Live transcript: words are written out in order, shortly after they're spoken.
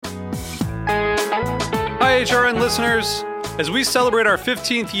HRN listeners. As we celebrate our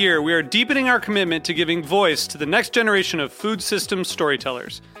 15th year, we are deepening our commitment to giving voice to the next generation of food systems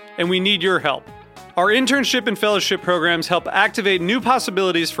storytellers, and we need your help. Our internship and fellowship programs help activate new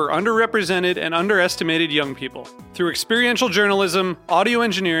possibilities for underrepresented and underestimated young people through experiential journalism, audio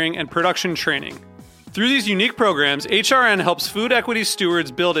engineering, and production training. Through these unique programs, HRN helps food equity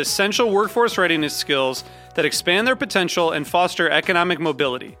stewards build essential workforce readiness skills that expand their potential and foster economic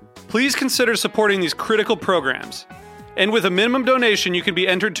mobility. Please consider supporting these critical programs. And with a minimum donation, you can be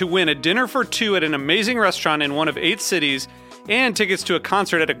entered to win a dinner for two at an amazing restaurant in one of 8 cities and tickets to a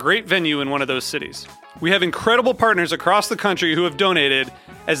concert at a great venue in one of those cities. We have incredible partners across the country who have donated,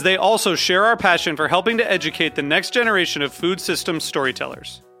 as they also share our passion for helping to educate the next generation of food systems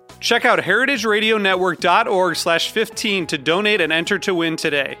storytellers. Check out heritageradionetwork.org/15 to donate and enter to win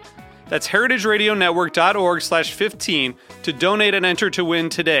today. That's heritageradionetwork.org/15 to donate and enter to win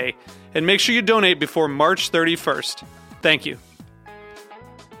today. And make sure you donate before March 31st. Thank you.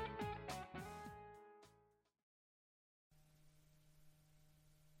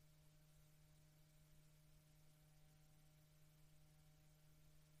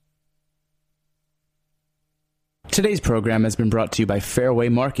 Today's program has been brought to you by Fairway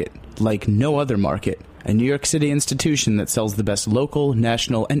Market, like no other market, a New York City institution that sells the best local,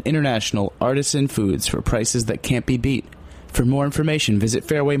 national, and international artisan foods for prices that can't be beat. For more information, visit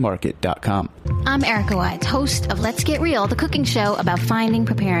fairwaymarket.com. I'm Erica Wides, host of Let's Get Real, the cooking show about finding,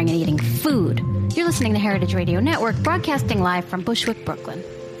 preparing, and eating food. You're listening to Heritage Radio Network, broadcasting live from Bushwick, Brooklyn.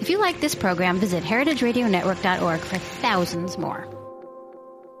 If you like this program, visit heritageradionetwork.org for thousands more.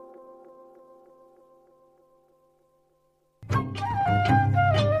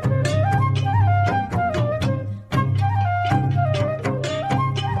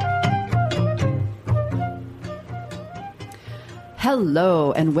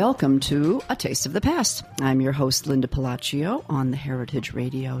 Hello and welcome to A Taste of the Past. I'm your host, Linda Palacio, on the Heritage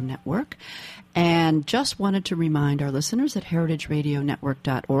Radio Network. And just wanted to remind our listeners that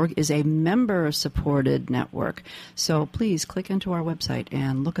heritageradionetwork.org is a member-supported network. So please click into our website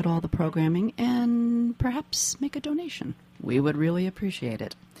and look at all the programming and perhaps make a donation. We would really appreciate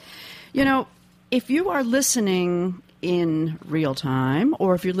it. You know, if you are listening in real time,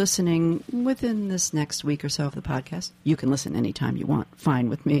 or if you're listening within this next week or so of the podcast, you can listen anytime you want. Fine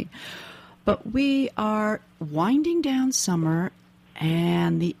with me. But we are winding down summer,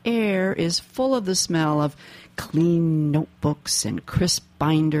 and the air is full of the smell of clean notebooks and crisp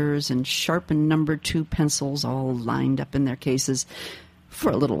binders and sharpened number 2 pencils all lined up in their cases,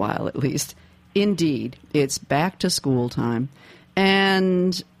 for a little while at least. Indeed, it's back to school time,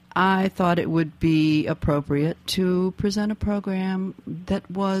 and I thought it would be appropriate to present a program that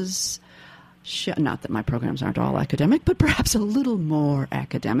was, not that my programs aren't all academic, but perhaps a little more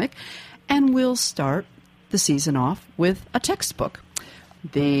academic. And we'll start the season off with a textbook.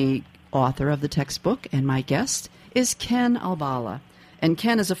 The author of the textbook and my guest is Ken Albala. And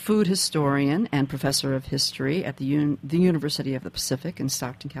Ken is a food historian and professor of history at the University of the Pacific in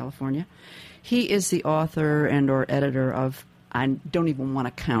Stockton, California. He is the author and or editor of, I don't even want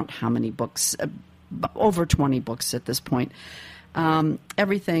to count how many books, over 20 books at this point.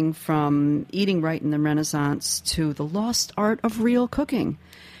 Everything from Eating Right in the Renaissance to The Lost Art of Real Cooking.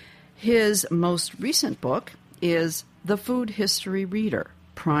 His most recent book is The Food History Reader,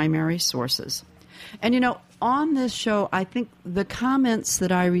 Primary Sources. And, you know, on this show, I think the comments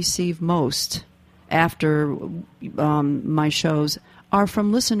that I receive most after my shows are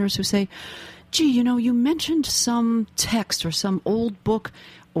from listeners who say, gee, you know, you mentioned some text or some old book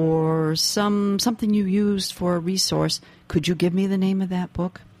or something you used for a resource. Could you give me the name of that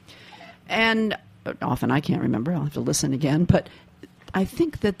book? And often I can't remember. I'll have to listen again. But I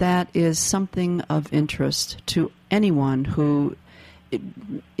think that that is something of interest to anyone who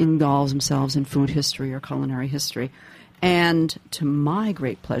involves themselves in food history or culinary history. And to my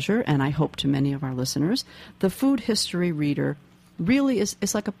great pleasure, and I hope to many of our listeners, the Food History Reader really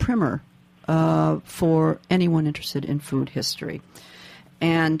is like a primer for anyone interested in food history.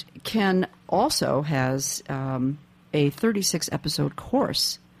 And Ken also has a 36-episode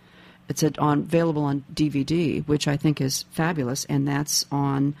course. It's available on DVD, which I think is fabulous, and that's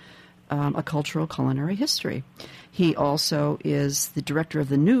on a cultural culinary history. He also is the director of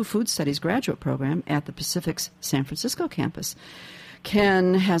the new Food Studies graduate program at the Pacific's San Francisco campus.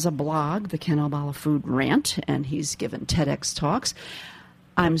 Ken has a blog, the Ken Albala Food Rant, and he's given TEDx talks.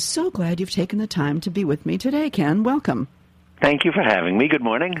 I'm so glad you've taken the time to be with me today, Ken. Welcome. Thank you for having me. Good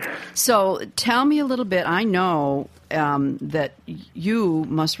morning. So tell me a little bit. I know that you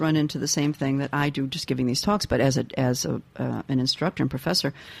must run into the same thing that I do just giving these talks, but as an instructor and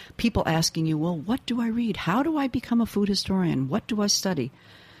professor, people asking you, well, what do I read? How do I become a food historian? What do I study?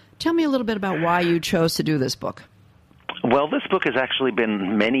 Tell me a little bit about why you chose to do this book. Well, this book has actually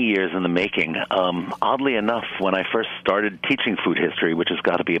been many years in the making. Oddly enough, when I first started teaching food history, which has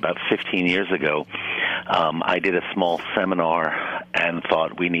got to be about 15 years ago, I did a small seminar and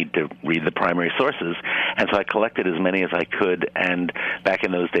thought we need to read the primary sources. And so I collected as many as I could, and back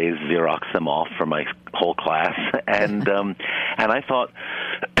in those days, Xeroxed them off for my whole class. And I thought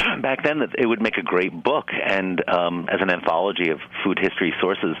back then that it would make a great book and as an anthology of food history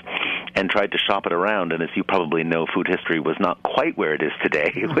sources, and tried to shop it around. And as you probably know, food history was not quite where it is today.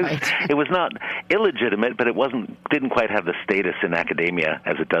 It was not illegitimate, but it didn't quite have the status in academia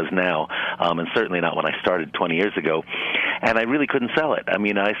as it does now, and certainly not when I started 20 years ago. And I really couldn't sell it. I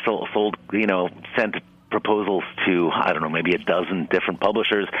mean, I sent proposals to, I don't know, maybe a dozen different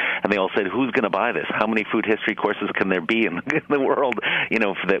publishers, and they all said, who's going to buy this? How many food history courses can there be in the world,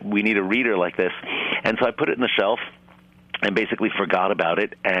 that we need a reader like this? And so I put it in the shelf and basically forgot about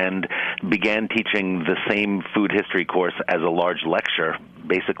it and began teaching the same food history course as a large lecture,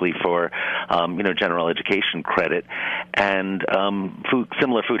 basically for, general education credit. And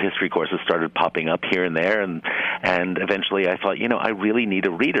similar food history courses started popping up here and there, and eventually I thought, I really need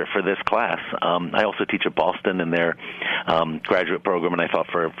a reader for this class. I also teach at Boston in their graduate program, and I thought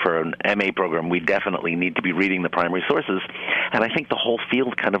for an MA program, we definitely need to be reading the primary sources. And I think the whole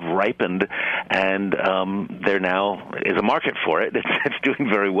field kind of ripened, and there now is a market for it. It's doing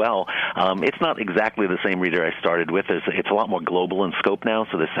very well. It's not exactly the same reader I started with. It's a lot more global in scope now,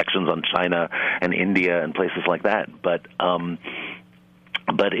 so there's sections on China and India and places like that. But I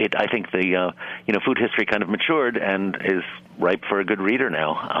think the food history kind of matured and is ripe for a good reader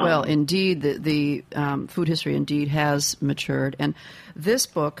now. Well, indeed, the food history indeed has matured, and this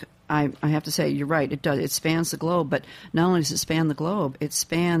book, I have to say, you're right. It does. It spans the globe, but not only does it span the globe, it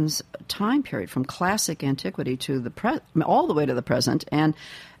spans time period from classic antiquity to all the way to the present, and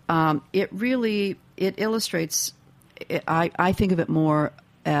it illustrates. I think of it more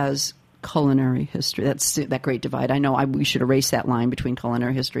as culinary history. That's that great divide. I know we should erase that line between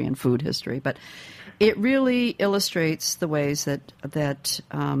culinary history and food history, but it really illustrates the ways that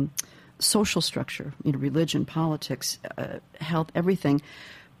social structure, religion, politics, health, everything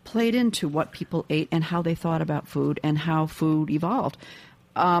played into what people ate and how they thought about food and how food evolved.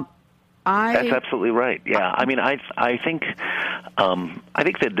 That's absolutely right. Yeah, I mean, I think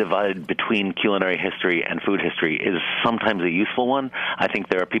the divide between culinary history and food history is sometimes a useful one. I think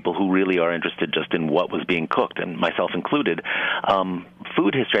there are people who really are interested just in what was being cooked, and myself included.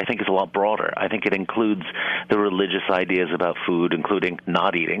 Food history, I think, is a lot broader. I think it includes the religious ideas about food, including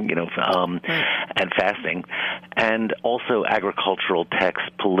not eating, and fasting, and also agricultural texts,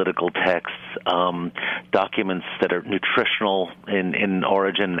 political texts, documents that are nutritional in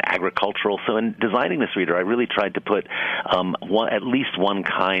origin, agricultural. So in designing this reader, I really tried to put at least one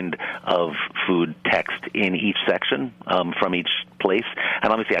kind of food text in each section from each place.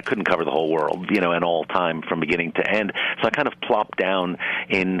 And obviously I couldn't cover the whole world, and all time from beginning to end. So I kind of plopped down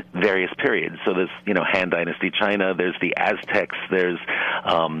in various periods. So there's, Han Dynasty China, there's the Aztecs, there's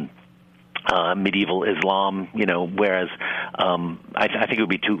medieval Islam, whereas I think it would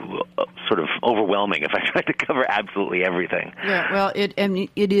be too sort of overwhelming if I tried to cover absolutely everything. Yeah, well,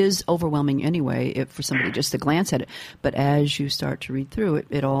 it is overwhelming anyway for somebody just to glance at it. But as you start to read through it,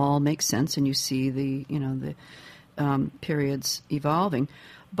 it all makes sense, and you see the periods evolving.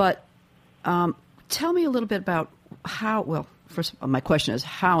 But tell me a little bit about how. Well, first, my question is,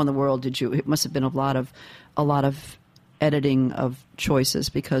 how in the world did you? It must have been a lot of editing of choices,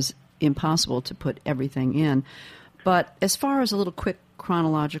 because impossible to put everything in. But as far as a little quick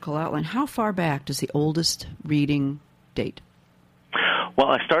chronological outline, how far back does the oldest reading date? Well,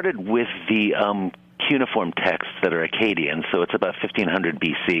 I started with the cuneiform texts that are Akkadian, so it's about 1500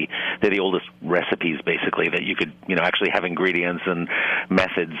 BC. They're the oldest recipes, basically, that you could, actually have ingredients and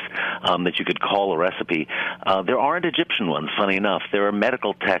methods that you could call a recipe. There aren't Egyptian ones, funny enough. There are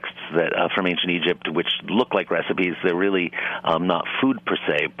medical texts that from ancient Egypt which look like recipes. They're really not food per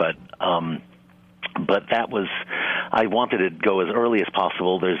se, but that was, I wanted to go as early as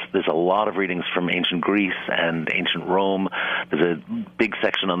possible. There's a lot of readings from ancient Greece and ancient Rome. There's a big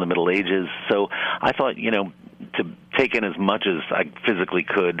section on the Middle Ages. So I thought, to taken as much as I physically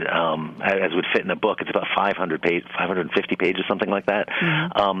could, as would fit in a book. It's about 550 pages, something like that.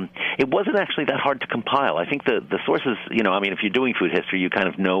 Mm-hmm. It wasn't actually that hard to compile. I think the sources, if you're doing food history, you kind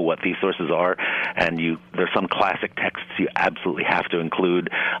of know what these sources are, and there's some classic texts you absolutely have to include,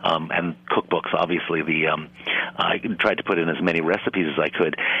 and cookbooks, obviously. I tried to put in as many recipes as I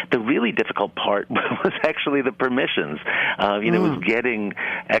could. The really difficult part was actually the permissions. It was getting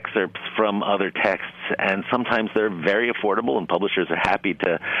excerpts from other texts, and sometimes they're very affordable, and publishers are happy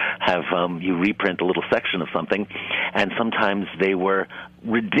to have you reprint a little section of something, and sometimes they were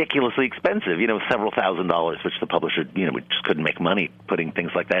ridiculously expensive, several $1,000s, which the publisher, we just couldn't make money putting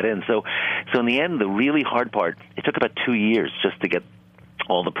things like that in. So in the end, the really hard part, it took about 2 years just to get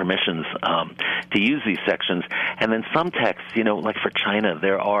all the permissions to use these sections. And then some texts, like for China,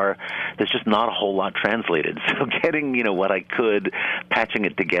 there's just not a whole lot translated. So getting, what I could, patching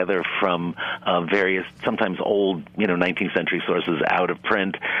it together from various, sometimes old, 19th century sources out of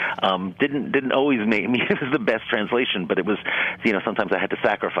print, didn't always make me it was the best translation, but it was, sometimes I had to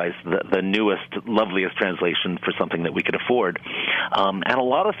sacrifice the newest, loveliest translation for something that we could afford. And a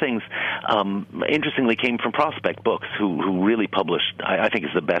lot of things, interestingly, came from Prospect Books, who really published, I think, is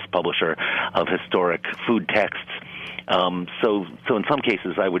the best publisher of historic food texts. So in some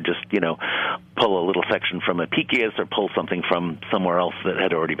cases, I would just, pull a little section from Apicius or pull something from somewhere else that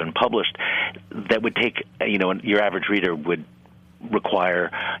had already been published. That would take, your average reader would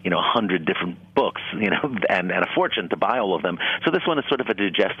require, 100 different books, and a fortune to buy all of them. So this one is sort of a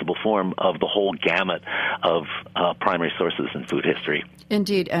digestible form of the whole gamut of primary sources in food history.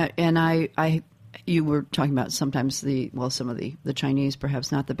 Indeed, and you were talking about sometimes some of the Chinese, perhaps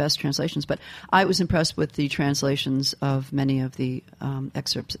not the best translations, but I was impressed with the translations of many of the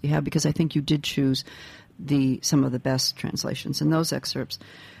excerpts that you have, because I think you did choose some of the best translations in those excerpts.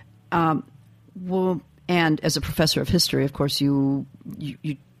 And as a professor of history, of course, you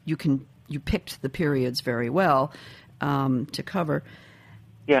picked the periods very well to cover.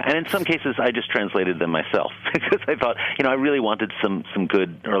 Yeah, and in some cases, I just translated them myself because I thought, I really wanted some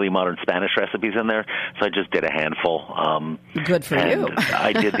good early modern Spanish recipes in there, so I just did a handful. Good for you.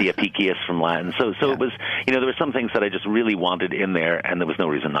 I did the Apicius from Latin. So It was, there were some things that I just really wanted in there, and there was no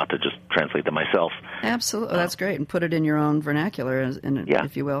reason not to just translate them myself. Absolutely. That's great. And put it in your own vernacular,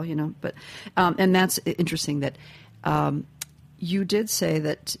 if you will, But and that's interesting that you did say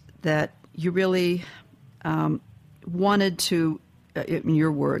that you really wanted to, in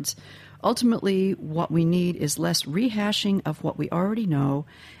your words, ultimately what we need is less rehashing of what we already know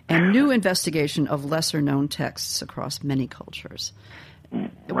and new investigation of lesser-known texts across many cultures.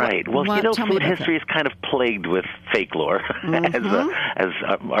 Right. Well, food history is kind of plagued with fake lore, as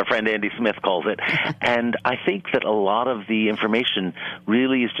our friend Andy Smith calls it. And I think that a lot of the information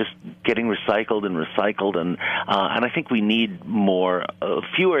really is just getting recycled, and I think we need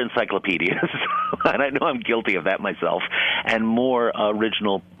fewer encyclopedias, and I know I'm guilty of that myself, and more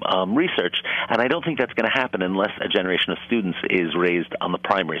original research. And I don't think that's going to happen unless a generation of students is raised on the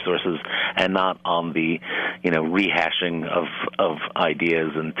primary sources and not on the, rehashing of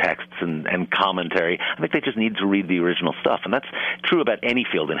ideas and texts and commentary. I think they just need to read the original stuff, and that's true about any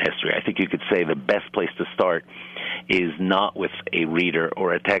field in history. I think you could say the best place to start is not with a reader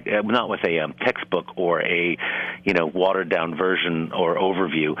or not with a textbook or a watered down version or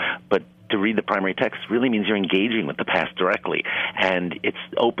overview, but to read the primary text really means you're engaging with the past directly, and it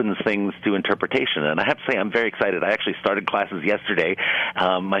opens things to interpretation. And I have to say, I'm very excited. I actually started classes yesterday,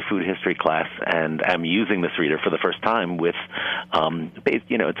 my food history class, and I'm using this reader for the first time with,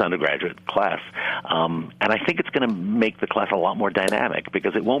 it's undergraduate class. And I think it's going to make the class a lot more dynamic,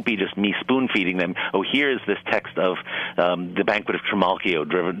 because it won't be just me spoon-feeding them, here's this text of the Banquet of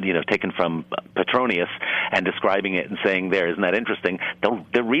Trimalchio, taken from Petronius, and describing it and saying, isn't that interesting?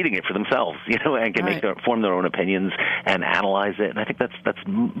 They're reading it for themselves. And can form their own opinions and analyze it. And I think that's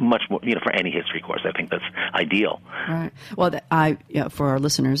much more, for any history course, I think that's ideal. Right. Well, for our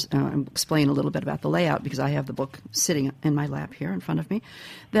listeners, explain a little bit about the layout, because I have the book sitting in my lap here in front of me,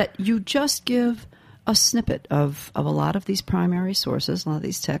 that you just give a snippet of a lot of these primary sources, a lot of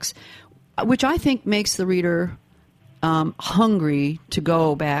these texts, which I think makes the reader hungry to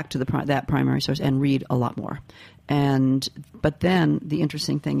go back to that primary source and read a lot more. But then the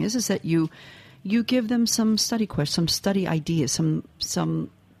interesting thing is that you give them some study questions, some study ideas, some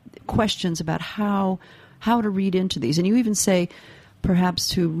questions about how to read into these, and you even say perhaps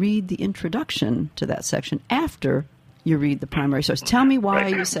to read the introduction to that section after you read the primary source. Tell me why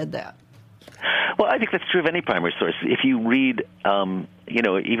you said that. Well, I think that's true of any primary source. If you read, even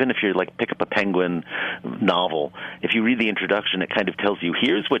if you're like pick up a Penguin novel, if you read the introduction, it kind of tells you,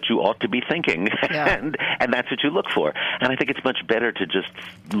 here's what you ought to be thinking, and that's what you look for. And I think it's much better to just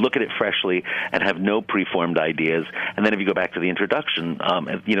look at it freshly and have no preformed ideas. And then if you go back to the introduction,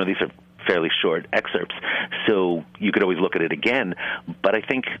 these are fairly short excerpts, so you could always look at it again. But I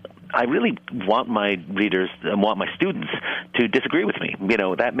think I really want my readers and want my students to disagree with me.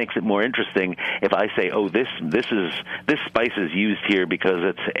 That makes it more interesting if I say, oh, this spice is used here because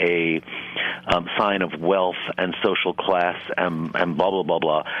it's a sign of wealth and social class and blah, blah, blah,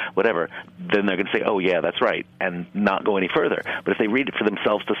 blah, whatever. Then they're going to say, oh, yeah, that's right, and not go any further. But if they read it for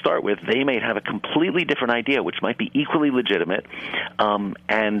themselves to start with, they may have a completely different idea, which might be equally legitimate,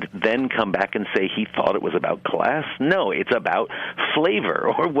 and then come back and say he thought it was about class. No, it's about flavor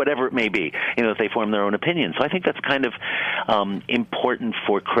or whatever it may be, if they form their own opinion. So I think that's kind of important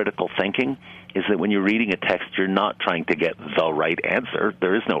for critical thinking, is that when you're reading a text, you're not trying to get the right answer.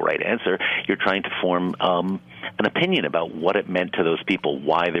 There is no right answer. You're trying to form an opinion about what it meant to those people,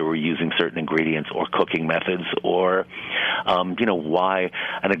 why they were using certain ingredients or cooking methods, or why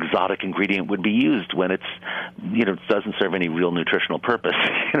an exotic ingredient would be used when it doesn't serve any real nutritional purpose.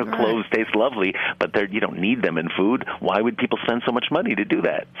 Cloves taste lovely, but you don't need them in food. Why would people spend so much money to do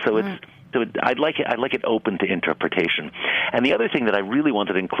that? So I'd like it open to interpretation. And the other thing that I really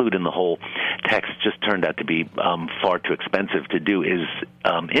wanted to include in the whole text just turned out to be far too expensive to do is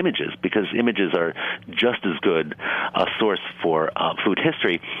images, because images are just as good a source for food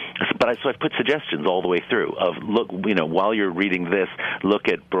history. So I've put suggestions all the way through of, look, while you're reading this, look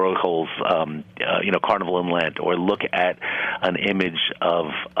at Bruegel's Carnival in Lent, or look at an image of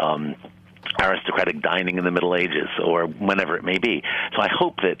aristocratic dining in the Middle Ages, or whenever it may be. So I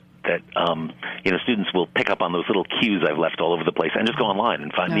hope that students will pick up on those little cues I've left all over the place and just go online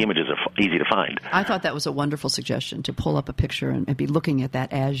and find the images are easy to find. I thought that was a wonderful suggestion, to pull up a picture and be looking at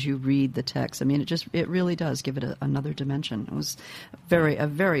that as you read the text. I mean, it really does give it another dimension. It was a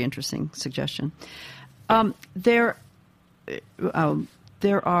very interesting suggestion. There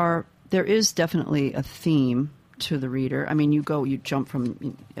is definitely a theme to the reader. I mean, you jump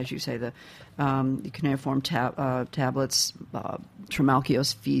from, as you say, the cuneiform tablets,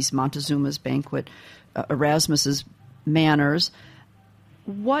 Trimalchio's feast, Montezuma's banquet, Erasmus's manners.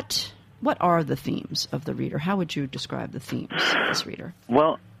 What are the themes of the reader? How would you describe the themes of this reader?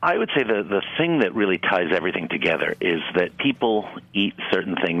 Well, I would say the thing that really ties everything together is that people eat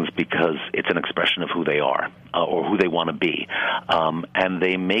certain things because it's an expression of who they are or who they want to be. And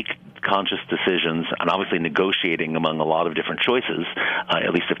they make conscious decisions, and obviously negotiating among a lot of different choices,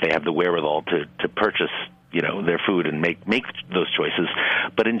 at least if they have the wherewithal to purchase their food and make those choices.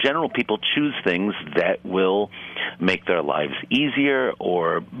 But in general, people choose things that will make their lives easier,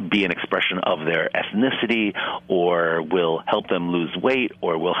 or be an expression of their ethnicity, or will help them lose weight,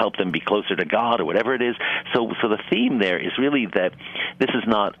 or will help them be closer to God, or whatever it is. So the theme there is really that this is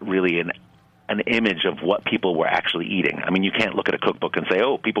not really an image of what people were actually eating. I mean, you can't look at a cookbook and say,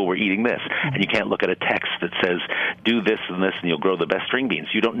 oh, people were eating this. And you can't look at a text that says, do this and this and you'll grow the best string beans.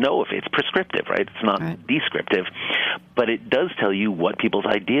 You don't know if it's prescriptive, right? It's not descriptive. But it does tell you what people's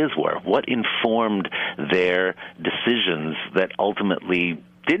ideas were, what informed their decisions that ultimately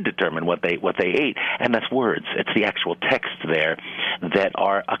did determine what they ate. And that's words. It's the actual text there that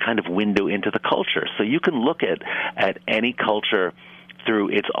are a kind of window into the culture. So you can look at any culture through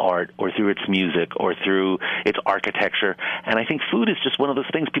its art, or through its music, or through its architecture. And I think food is just one of those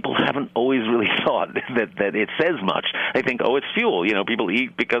things people haven't always really thought that it says much. They think, oh, it's fuel. People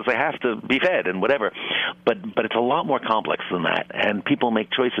eat because they have to be fed and whatever. But it's a lot more complex than that. And people make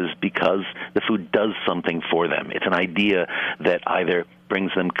choices because the food does something for them. It's an idea that either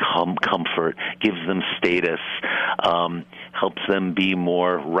brings them comfort, gives them status, helps them be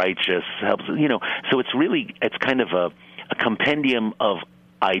more righteous, So it's kind of a compendium of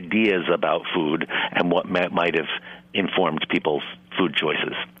ideas about food and what might have informed people's food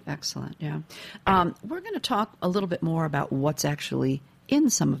choices. Excellent, yeah. We're going to talk a little bit more about what's actually in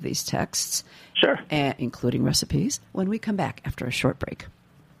some of these texts, sure, including recipes, when we come back after a short break.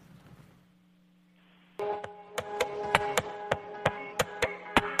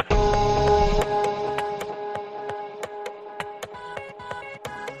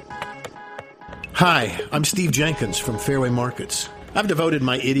 Hi, I'm Steve Jenkins from Fairway Markets. I've devoted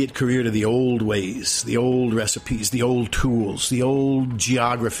my idiot career to the old ways, the old recipes, the old tools, the old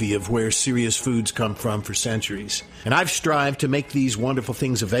geography of where serious foods come from for centuries. And I've strived to make these wonderful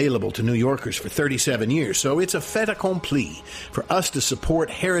things available to New Yorkers for 37 years, so it's a fait accompli for us to support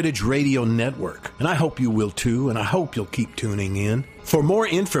Heritage Radio Network. And I hope you will too, and I hope you'll keep tuning in. For more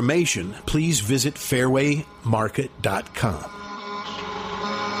information, please visit fairwaymarket.com.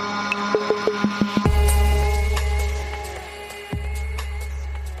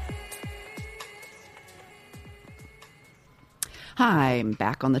 Hi, I'm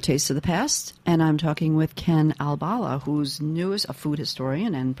back on the Taste of the Past, and I'm talking with Ken Albala, who's a food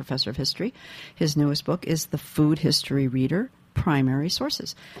historian and professor of history. His newest book is The Food History Reader, Primary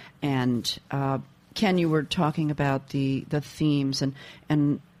Sources. And Ken, you were talking about the themes and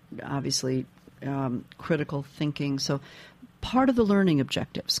obviously critical thinking. So part of the learning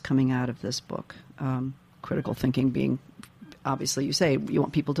objectives coming out of this book, critical thinking being, obviously, you say you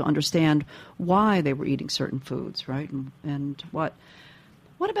want people to understand why they were eating certain foods, right? And what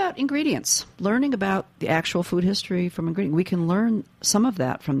about ingredients? Learning about the actual food history from ingredients. We can learn some of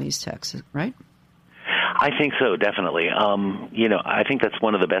that from these texts, right? I think so, definitely. I think that's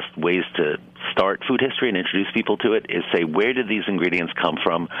one of the best ways to start food history and introduce people to it is say, where did these ingredients come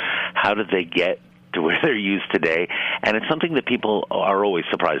from? How did they get to where they're used today? And it's something that people are always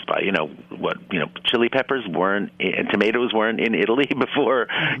surprised by. Chili peppers and tomatoes weren't in Italy before,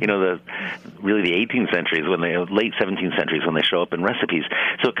 the 18th centuries, late 17th centuries when they show up in recipes.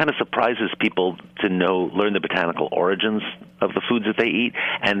 So it kind of surprises people to learn the botanical origins of the foods that they eat,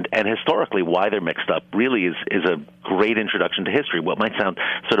 and historically why they're mixed up really is a great introduction to history. What might sound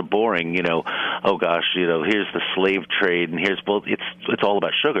sort of boring, here's the slave trade, and it's all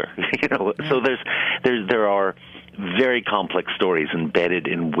about sugar, So there are very complex stories embedded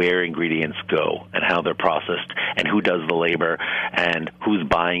in where ingredients go and how they're processed and who does the labor and who's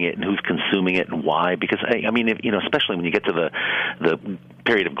buying it and who's consuming it and why. Because, especially when you get to the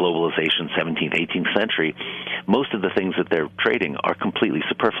period of globalization, 17th, 18th century, most of the things that they're trading are completely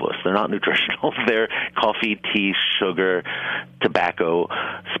superfluous. They're not nutritional. They're coffee, tea, sugar, tobacco,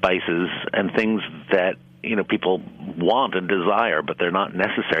 spices, and things that people want and desire, but they're not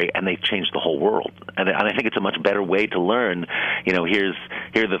necessary, and they've changed the whole world. And I think it's a much better way to learn, here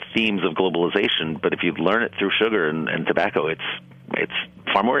are the themes of globalization, but if you learn it through sugar and tobacco, it's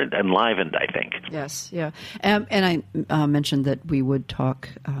far more enlivened, I think. Yes, yeah. And I mentioned that we would talk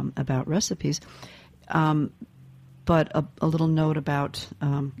about recipes, but a little note about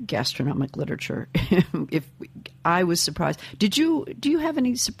gastronomic literature. If I was surprised, did you have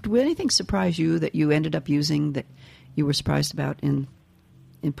anything surprise you that you ended up using that you were surprised about in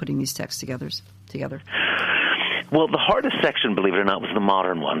putting these texts together? Well, the hardest section, believe it or not, was the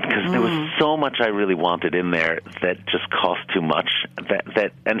modern one, because there was so much I really wanted in there that just cost too much.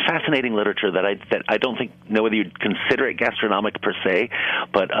 And fascinating literature that I don't know whether you'd consider it gastronomic per se,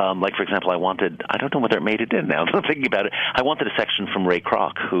 but for example, I don't know whether it made it in now. I'm thinking about it. I wanted a section from Ray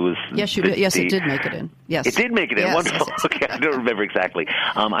Kroc, who was it did make it in. Yes, it did make it in. Yes, Wonderful. Yes. Okay, I don't remember exactly.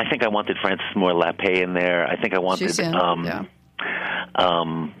 I think I wanted Frances Moore Lappé in there. I think I wanted. She's in.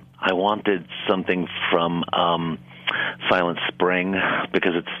 I wanted something from Silent Spring,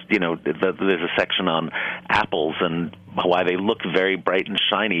 because it's there's a section on apples and why they look very bright and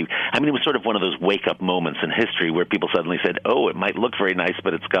shiny. I mean, it was sort of one of those wake-up moments in history where people suddenly said, "Oh, it might look very nice,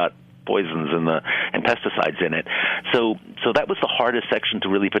 but it's got poisons and pesticides in it." So that was the hardest section to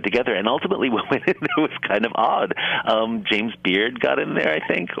really put together. And ultimately, what went in there was kind of odd. James Beard got in there, I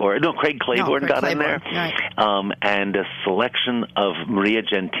think, Craig Claiborne got in there, right. And a selection of Maria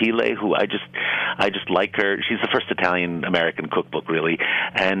Gentile, who I just like her. She's the first Italian-American cookbook, really,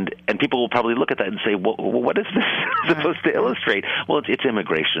 and people will probably look at that and say, well, what is this supposed to illustrate? Well, it's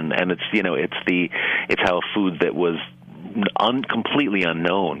immigration, and it's how a food that was completely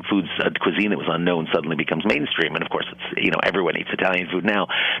unknown, cuisine that was unknown suddenly becomes mainstream, and of course it's everyone eats Italian food now.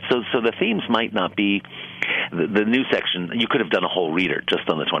 So the themes might not be the new section. You could have done a whole reader just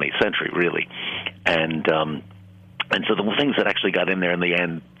on the 20th century, really, and so the things that actually got in there in the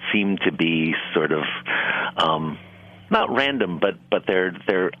end seem to be sort of not random, but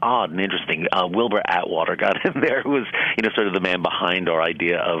they're odd and interesting. Wilbur Atwater got in there, who was sort of the man behind our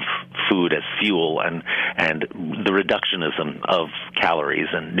idea of food as fuel and the reductionism of calories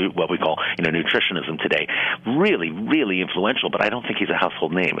and what we call nutritionism today. Really, really influential, but I don't think he's a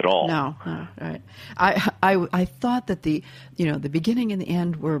household name at all. No, right. I thought that the beginning and the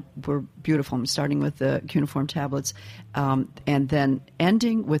end were beautiful. I'm starting with the cuneiform tablets, and then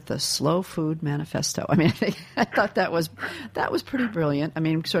ending with the Slow Food Manifesto. I mean, I thought that was pretty brilliant. I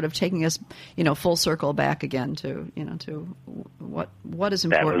mean, sort of taking us full circle back again to what is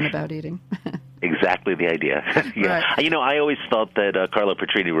important about eating. Exactly the idea. Yeah. Right. I always thought that Carlo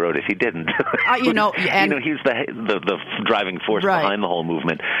Petrini wrote it. He didn't. And he's the driving force behind the whole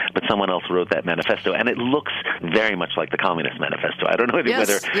movement. But someone else wrote that manifesto, and it looks very much like the Communist Manifesto. I don't know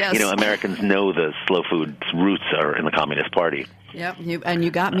whether Americans know the slow food's roots are in the Communist Party. Yep, you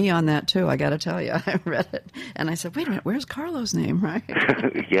got me on that too. I got to tell you, I read it and I said, "Wait a minute, where's Carlo's name?" Right?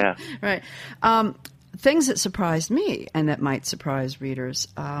 Yeah. Right. Things that surprised me and that might surprise readers.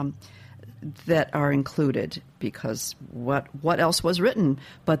 That are included because what else was written?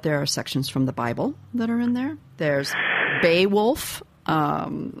 But there are sections from the Bible that are in there. There's Beowulf. Let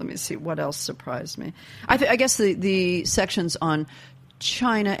me see what else surprised me. I guess the sections on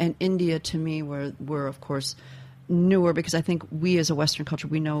China and India to me were of course newer because I think we as a Western culture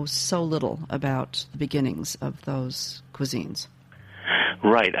we know so little about the beginnings of those cuisines.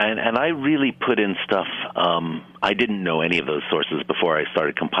 Right, and I really put in stuff. I didn't know any of those sources before I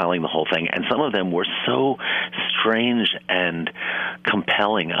started compiling the whole thing, and some of them were so strange and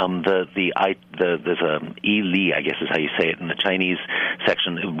compelling. There's a Yi Li, I guess is how you say it, in the Chinese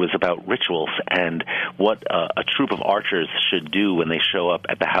section. It was about rituals and what a troop of archers should do when they show up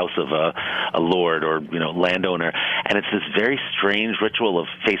at the house of a lord or landowner, and it's this very strange ritual of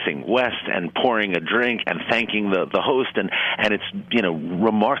facing west and pouring a drink and thanking the host, and it's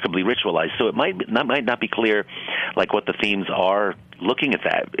remarkably ritualized. So it might not be clear like what the themes are looking at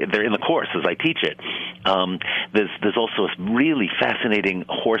that. They're in the course as I teach it. There's also a really fascinating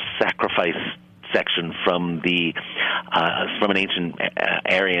horse sacrifice section from an ancient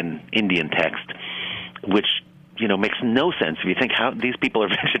Aryan Indian text, which makes no sense if you think how these people are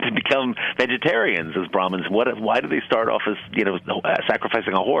to become vegetarians as Brahmins. Why do they start off as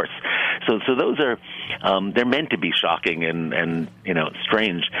sacrificing a horse? So those are they're meant to be shocking and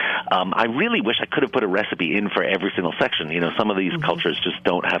strange. I really wish I could have put a recipe in for every single section. Some of these cultures just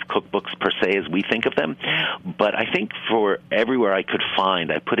don't have cookbooks per se as we think of them. But I think for everywhere I could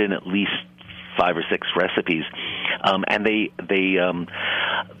find, I put in at least 5 or 6 recipes, and they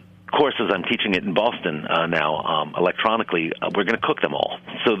courses I'm teaching it in Boston now electronically. We're going to cook them all,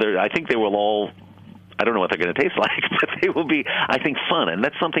 so I think they will all. I don't know what they're going to taste like, but they will be, I think, fun. And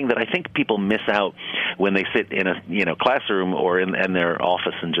that's something that I think people miss out when they sit in a classroom or in their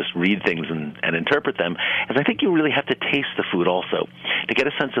office and just read things and interpret them. And I think you really have to taste the food also to get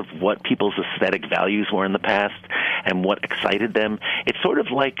a sense of what people's aesthetic values were in the past and what excited them. It's sort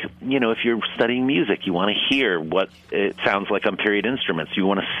of like, if you're studying music, you want to hear what it sounds like on period instruments. You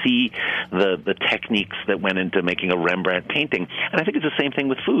want to see the techniques that went into making a Rembrandt painting. And I think it's the same thing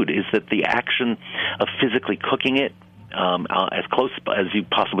with food, is that the action of physically cooking it as close as you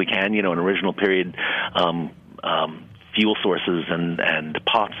possibly can, an original period fuel sources and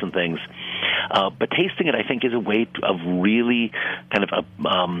pots and things. But tasting it, I think, is a way of really kind of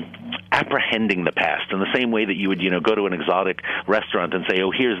apprehending the past in the same way that you would, go to an exotic restaurant and say,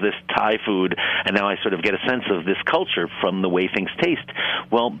 oh, here's this Thai food, and now I sort of get a sense of this culture from the way things taste.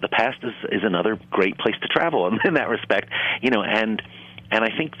 Well, the past is another great place to travel in that respect, and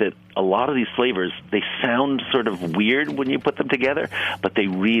I think that a lot of these flavors, they sound sort of weird when you put them together, but they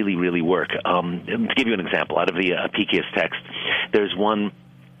really, really work. To give you an example, out of the Apicius text, there's one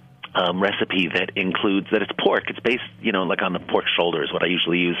recipe that includes that it's pork. It's based, like on the pork shoulder is what I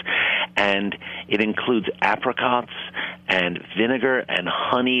usually use. And it includes apricots and vinegar and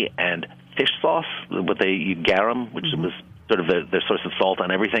honey and fish sauce, garum, which was sort of their source of salt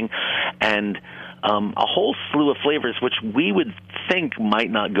on everything. And a whole slew of flavors which we would think might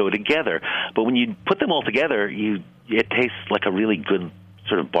not go together. But when you put them all together, it tastes like a really good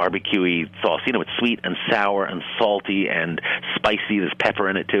sort of barbecue-y sauce. It's sweet and sour and salty and spicy. There's pepper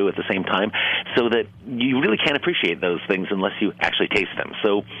in it, too, at the same time. So that you really can't appreciate those things unless you actually taste them.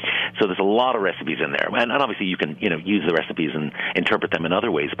 So there's a lot of recipes in there. And obviously you can, use the recipes and interpret them in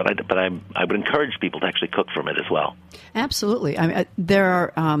other ways. But I would encourage people to actually cook from it as well. Absolutely. I mean,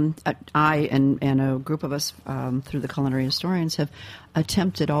 there are, I and a group of us through the Culinary Historians have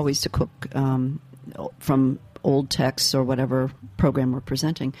attempted always to cook from old texts or whatever program we're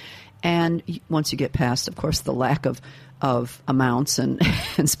presenting. And once you get past, of course, the lack of amounts and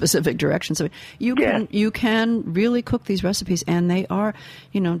specific directions, so you can really cook these recipes, and they are,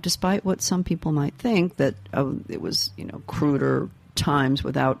 despite what some people might think that it was cruder times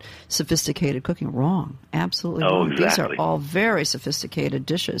without sophisticated cooking. Wrong. Absolutely wrong. Exactly. These are all very sophisticated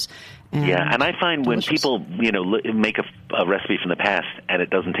dishes. And I find delicious. when people, make a recipe from the past and it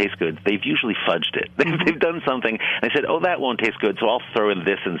doesn't taste good, they've usually fudged it. They've done something and they said, that won't taste good, so I'll throw in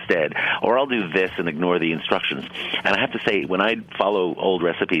this instead, or I'll do this and ignore the instructions. And I have to say, when I follow old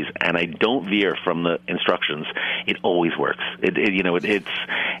recipes and I don't veer from the instructions, it always works. Or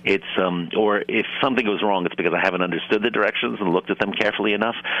if something goes wrong, it's because I haven't understood the directions and looked at them carefully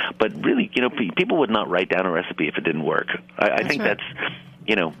enough. But really, people would not write down a recipe if it didn't work. I think right. that's,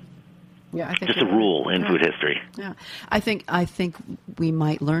 I think just a rule in food history. Yeah, I think we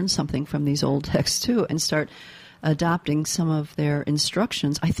might learn something from these old texts too, and start adopting some of their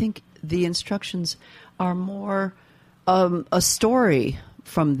instructions. I think the instructions are more a story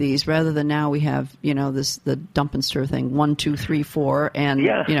from these, rather than now we have the dump and stir thing, 1, 2, 3, 4, and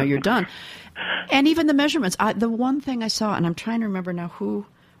you're done. And even the measurements. The one thing I saw, and I'm trying to remember now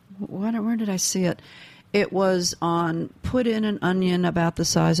where did I see it? It was on put in an onion about the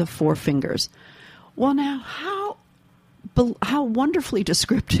size of 4 fingers. Well, now, how wonderfully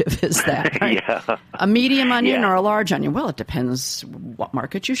descriptive is that? Right? Yeah. A medium onion or a large onion? Well, it depends what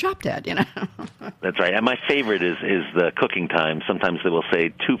market you shopped at, That's right. And my favorite is the cooking time. Sometimes they will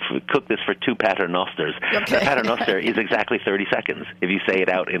say, cook this for 2 paternosters. Okay. A paternoster is exactly 30 seconds. If you say it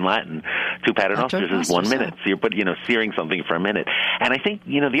out in Latin, 2 paternosters is 1 minute. So you're searing something for a minute. And I think,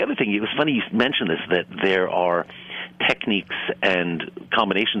 the other thing, it was funny you mentioned this, that there are techniques and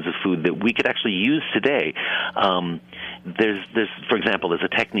combinations of food that we could actually use today. There's for example, there's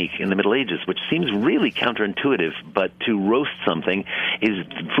a technique in the Middle Ages which seems really counterintuitive, but to roast something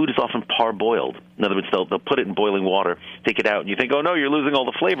food is often parboiled. In other words, they'll put it in boiling water, take it out, and you think, oh no, you're losing all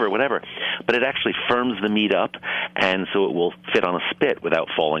the flavor or whatever. But it actually firms the meat up, and so it will fit on a spit without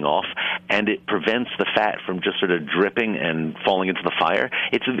falling off, and it prevents the fat from just sort of dripping and falling into the fire.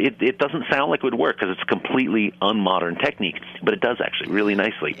 It doesn't sound like it would work because it's a completely unmodern technique, but it does actually really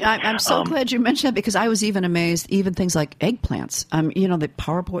nicely. I'm so glad you mentioned that, because I was even amazed, even things like eggplants.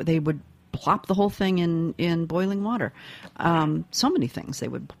 They would plop the whole thing in boiling water. So many things they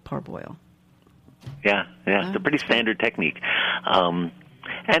would parboil. Yeah, it's a pretty standard technique. And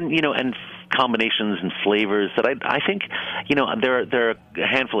combinations and flavors that I think, there are a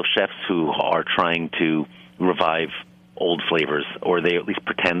handful of chefs who are trying to revive old flavors, or they at least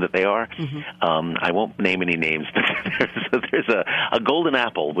pretend that they are. Mm-hmm. I won't name any names, but there's a golden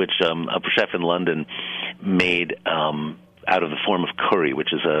apple, which a chef in London made out of the form of curry,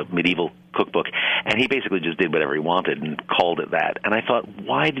 which is a medieval cookbook, and he basically just did whatever he wanted and called it that. And I thought,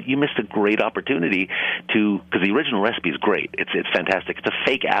 you missed a great opportunity because the original recipe is great. It's fantastic. It's a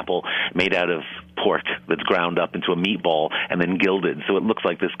fake apple made out of pork that's ground up into a meatball and then gilded, so it looks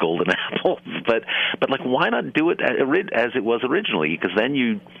like this golden apple. But why not do it as it was originally? Because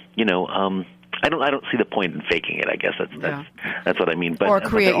then I don't see the point in faking it. I guess that's what I mean. Or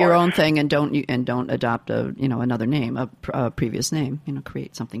create your own thing and don't adopt another name, a previous name.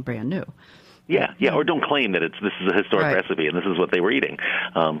 Create something brand new. Yeah, or don't claim that this is a historic recipe and this is what they were eating.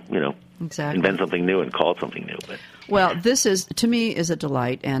 Exactly. Invent something new and call it something new. But. Well, this is, to me, is a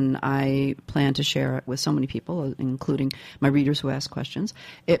delight, and I plan to share it with so many people, including my readers who ask questions.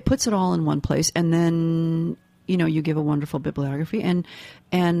 It puts it all in one place, and then you give a wonderful bibliography, and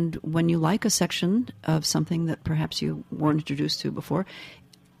when you like a section of something that perhaps you weren't introduced to before,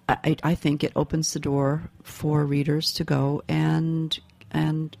 I think it opens the door for readers to go and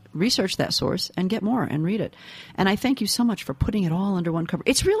research that source and get more and read it. And I thank you so much for putting it all under one cover.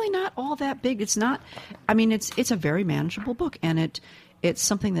 It's really not all that big. It's not. I mean, it's a very manageable book, and it's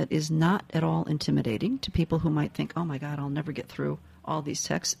something that is not at all intimidating to people who might think, oh my God, I'll never get through all these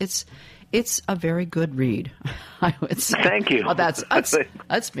texts. It's a very good read, I would say. Thank you. Oh, that's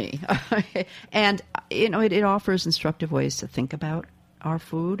me. And it offers instructive ways to think about our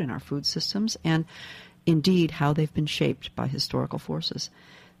food and our food systems, and indeed how they've been shaped by historical forces.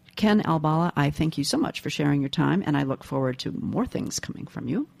 Ken Albala, I thank you so much for sharing your time, and I look forward to more things coming from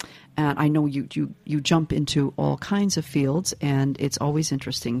you. And I know you jump into all kinds of fields, and it's always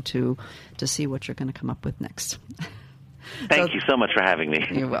interesting to see what you're going to come up with next. Thank you so much for having me.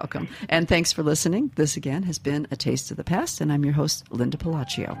 You're welcome. And thanks for listening. This, again, has been A Taste of the Past, and I'm your host, Linda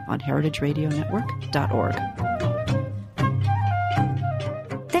Palacio, on heritageradionetwork.org.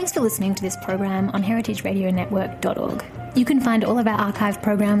 Thanks for listening to this program on heritageradionetwork.org. You can find all of our archive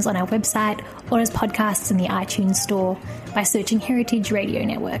programs on our website or as podcasts in the iTunes Store by searching Heritage Radio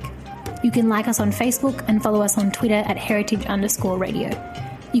Network. You can like us on Facebook and follow us on Twitter at heritage_radio.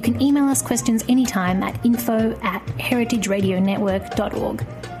 You can email us questions anytime at info@heritageradionetwork.org.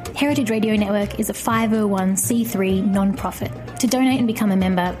 Heritage Radio Network is a 501c3 non-profit. To donate and become a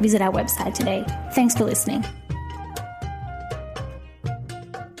member, visit our website today. Thanks for listening.